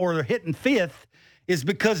spot or they're hitting 5th, is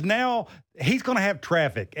because now he's going to have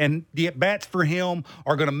traffic, and the at-bats for him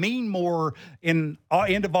are going to mean more in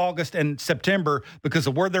end of August and September because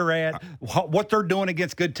of where they're at, what they're doing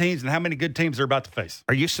against good teams, and how many good teams they're about to face.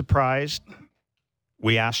 Are you surprised?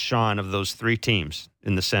 We asked Sean of those 3 teams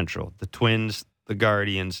in the Central, the Twins, the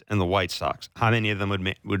Guardians, and the White Sox, how many of them would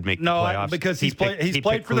make the playoffs? Because he's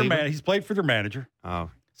played for their manager. Oh,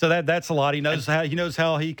 so that's a lot. He knows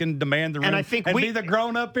how he can demand the room, and I think be the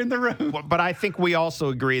grown up in the room. But I think we also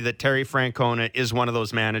agree that Terry Francona is one of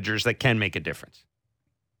those managers that can make a difference.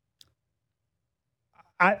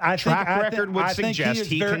 Track record would suggest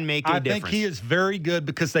he can make a difference. I think he is very good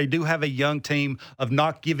because they do have a young team of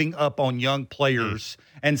not giving up on young players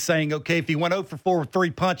and saying, okay, if he went 0 for 4 with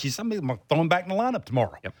 3 punches, I'm going to throw him back in the lineup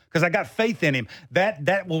tomorrow because I got faith in him.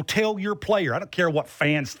 That will tell your player. I don't care what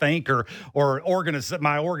fans think or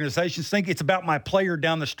my organizations think. It's about my player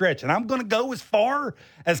down the stretch, and I'm going to go as far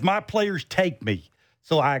as my players take me.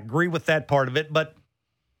 So I agree with that part of it, but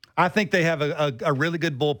I think they have a really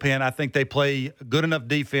good bullpen. I think they play good enough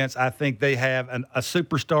defense. I think they have a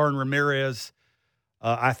superstar in Ramirez.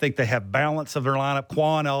 I think they have balance of their lineup.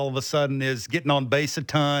 Quan all of a sudden is getting on base a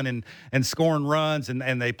ton and scoring runs,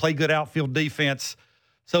 and they play good outfield defense.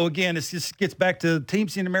 So, again, it just gets back to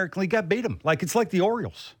teams in the American League got beat them. It's like the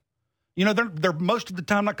Orioles. You know, they're most of the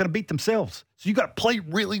time not going to beat themselves. So you got to play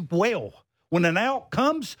really well. When an out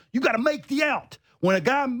comes, you got to make the out. When a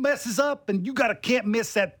guy messes up, and you can't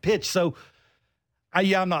miss that pitch. So,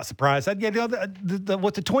 I'm not surprised. With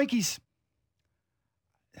the Twinkies,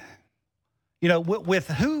 you know, with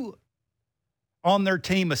who on their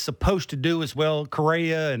team is supposed to do as well,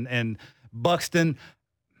 Correa and Buxton,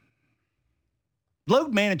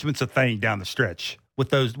 load management's a thing down the stretch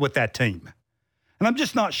with that team, and I'm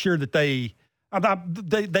just not sure that they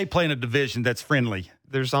play in a division that's friendly.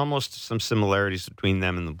 There's almost some similarities between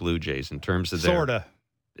them and the Blue Jays in terms of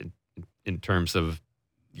in terms of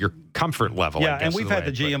your comfort level. Yeah, I guess, and we've had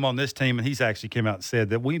the GM on this team, and he's actually came out and said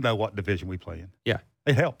that we know what division we play in. Yeah,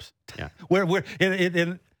 it helps. Yeah,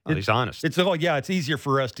 he's honest. It's easier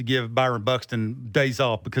for us to give Byron Buxton days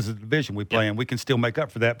off because of the division we play in. We can still make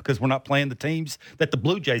up for that because we're not playing the teams that the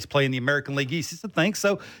Blue Jays play in the American League East. It's a thing.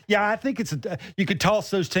 So yeah, I think you could toss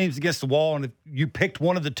those teams against the wall, and if you picked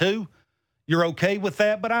one of the two, you're okay with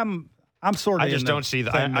that, but I'm sort of. I just don't see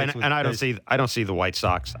the. I don't see the White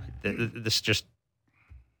Sox. This just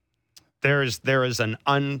there is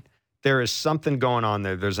something going on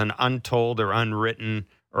there. There's an untold or unwritten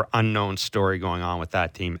or unknown story going on with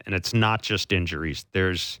that team, and it's not just injuries.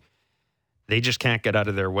 They just can't get out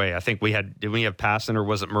of their way. I think did we have Passan or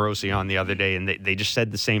was it Morosi on the other day, and they just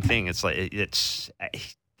said the same thing. It's like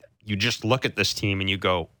you just look at this team and you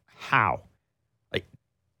go, how?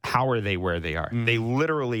 How are they where they are? They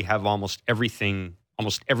literally have almost everything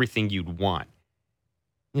you'd want.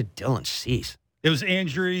 Dylan Cease. It was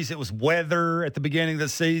injuries. It was weather at the beginning of the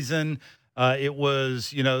season. It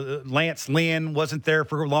was, Lance Lynn wasn't there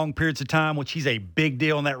for long periods of time, which he's a big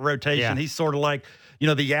deal in that rotation. Yeah. He's sort of like, the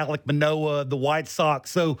Alek Manoah, the White Sox.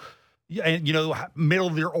 So, and, middle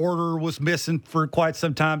of their order was missing for quite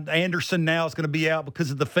some time. Anderson now is going to be out because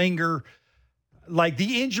of the finger. Like,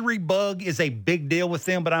 the injury bug is a big deal with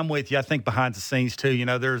them, but I'm with you. I think behind the scenes, too,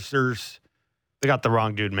 they got the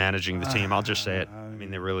wrong dude managing the team. I'll just say it. I mean,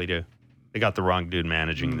 they really do. They got the wrong dude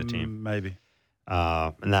managing the team. Maybe.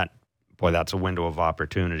 And that's a window of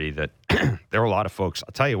opportunity that there are a lot of folks.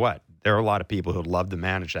 I'll tell you what, there are a lot of people who'd love to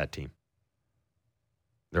manage that team.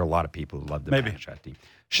 Manage that team.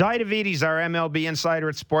 Shai Davidi's our MLB insider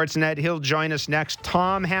at Sportsnet. He'll join us next.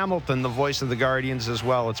 Tom Hamilton, the voice of the Guardians as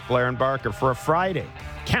well. It's Blair and Barker for a Friday.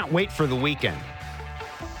 Can't wait for the weekend.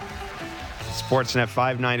 It's Sportsnet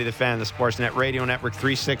 590 The Fan, the Sportsnet Radio Network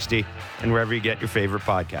 360, and wherever you get your favorite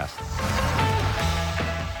podcasts.